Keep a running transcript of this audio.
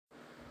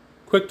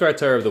Quick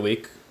Torah of the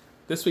week.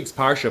 This week's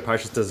Parsha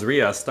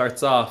Tazria,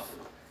 starts off,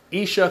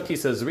 Isha ki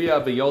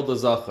Tazria v'yolda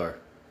zachar.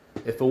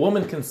 If a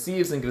woman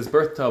conceives and gives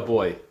birth to a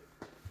boy,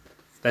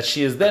 that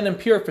she is then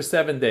impure for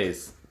 7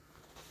 days.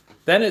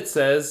 Then it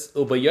says,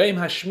 Ubayayim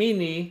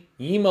hashmini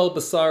yimol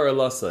basar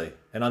elasai.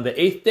 And on the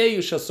 8th day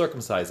you shall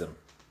circumcise him.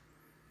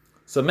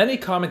 So many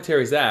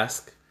commentaries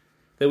ask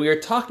that we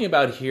are talking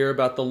about here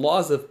about the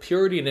laws of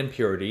purity and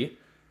impurity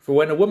for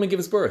when a woman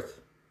gives birth.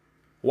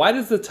 Why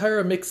does the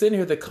Torah mix in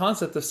here the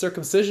concept of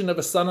circumcision of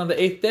a son on the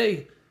 8th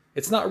day?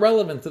 It's not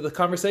relevant to the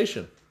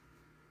conversation.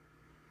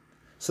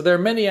 So there are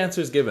many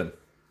answers given.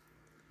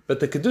 But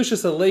the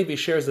Kedushas Halevi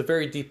shares a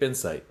very deep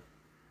insight.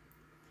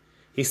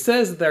 He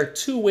says that there are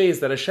 2 ways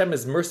that Hashem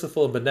is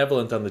merciful and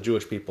benevolent on the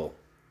Jewish people.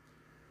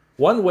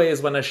 One way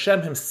is when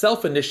Hashem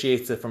himself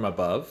initiates it from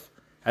above,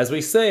 as we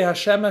say,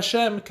 Hashem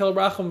Hashem kel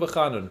rachum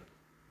v'chanun.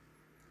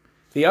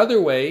 The other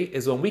way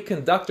is when we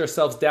conduct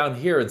ourselves down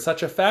here in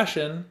such a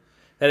fashion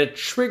that it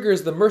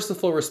triggers the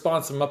merciful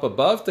response from up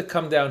above to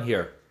come down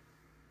here.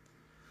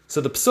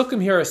 So the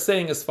psukim here are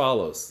saying as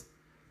follows,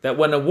 that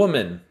when a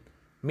woman,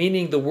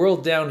 meaning the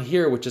world down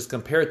here which is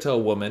compared to a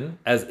woman,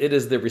 as it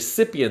is the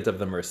recipient of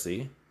the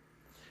mercy,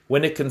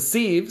 when it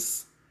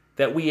conceives,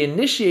 that we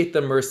initiate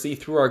the mercy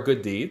through our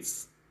good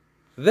deeds,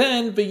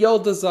 then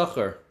v'yolda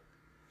zachar,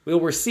 we will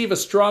receive a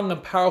strong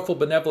and powerful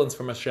benevolence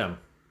from Hashem.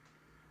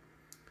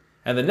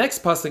 And the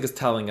next pasuk is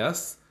telling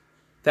us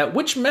that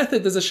which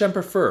method does Hashem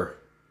prefer?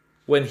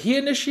 When He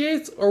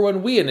initiates or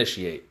when we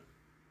initiate?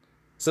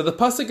 So the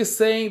pasuk is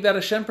saying that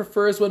Hashem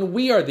prefers when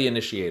we are the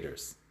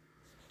initiators.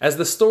 As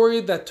the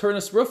story that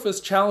Turnus Rufus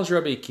challenged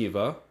Rabbi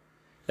Akiva,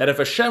 that if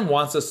Hashem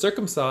wants us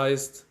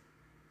circumcised,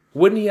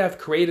 wouldn't He have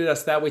created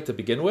us that way to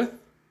begin with?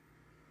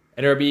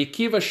 And Rabbi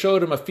Akiva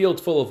showed him a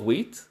field full of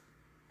wheat,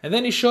 and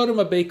then he showed him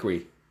a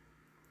bakery.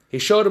 He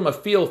showed him a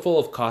field full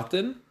of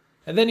cotton,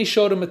 and then he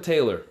showed him a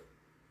tailor.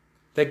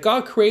 That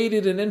God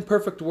created an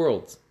imperfect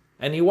world,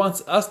 and He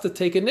wants us to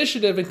take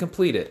initiative and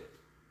complete it.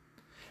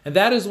 And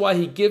that is why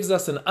He gives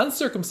us an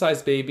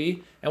uncircumcised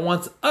baby and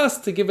wants us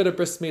to give it a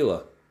bris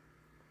milah.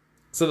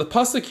 So the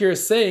pasuk here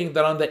is saying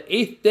that on the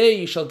 8th day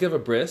you shall give a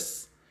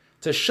bris,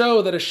 to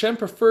show that Hashem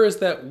prefers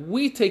that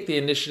we take the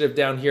initiative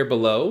down here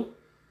below,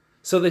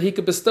 so that He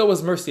could bestow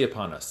His mercy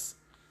upon us.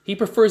 He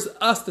prefers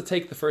us to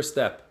take the first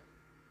step.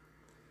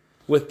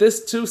 With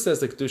this too, says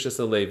the Kedushas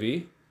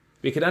Halevi,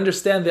 we can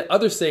understand the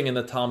other saying in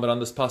the Talmud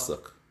on this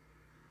pasuk,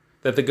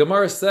 that the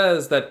Gemara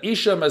says that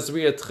Isha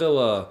mazriya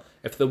tchila,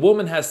 if the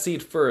woman has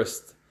seed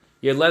first,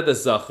 yeled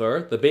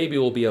zachar, the baby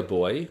will be a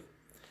boy.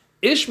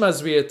 Ish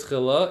mazriya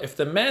tchila, if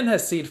the man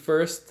has seed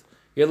first,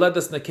 yeled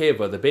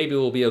nekeva, the baby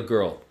will be a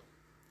girl.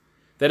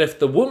 That if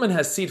the woman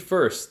has seed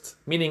first,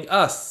 meaning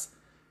us,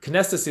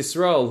 Knesset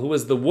Yisrael, who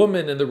is the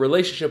woman in the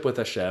relationship with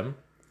Hashem,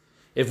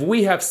 if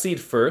we have seed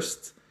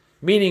first,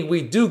 meaning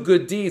we do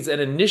good deeds and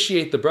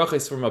initiate the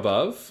brachos from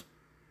above,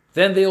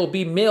 then they will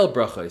be male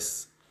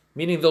brachos,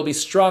 meaning they'll be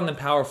strong and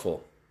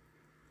powerful.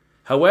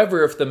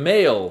 However, if the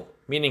male,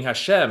 meaning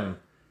Hashem,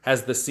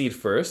 has the seed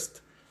first,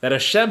 that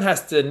Hashem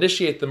has to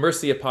initiate the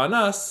mercy upon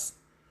us,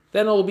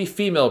 then it will be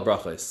female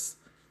brachos.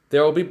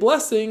 There will be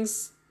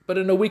blessings, but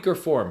in a weaker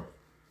form.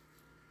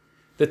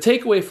 The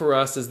takeaway for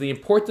us is the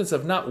importance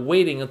of not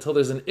waiting until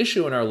there's an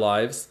issue in our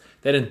lives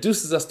that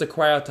induces us to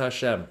cry out to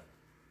Hashem.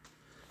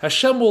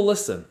 Hashem will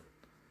listen.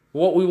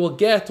 What we will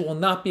get will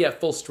not be at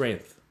full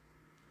strength.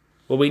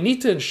 What we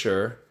need to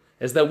ensure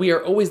is that we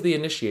are always the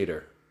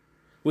initiator.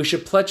 We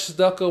should pledge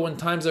tzedakah when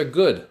times are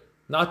good,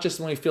 not just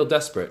when we feel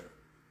desperate.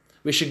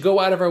 We should go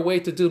out of our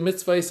way to do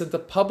mitzvahs and to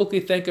publicly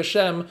thank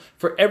Hashem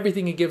for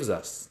everything He gives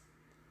us.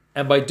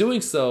 And by doing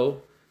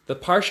so, the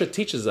Parsha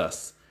teaches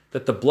us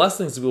that the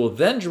blessings we will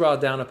then draw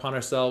down upon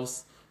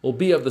ourselves will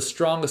be of the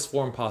strongest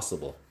form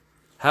possible.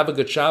 Have a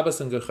good Shabbos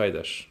and good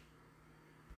Chodesh.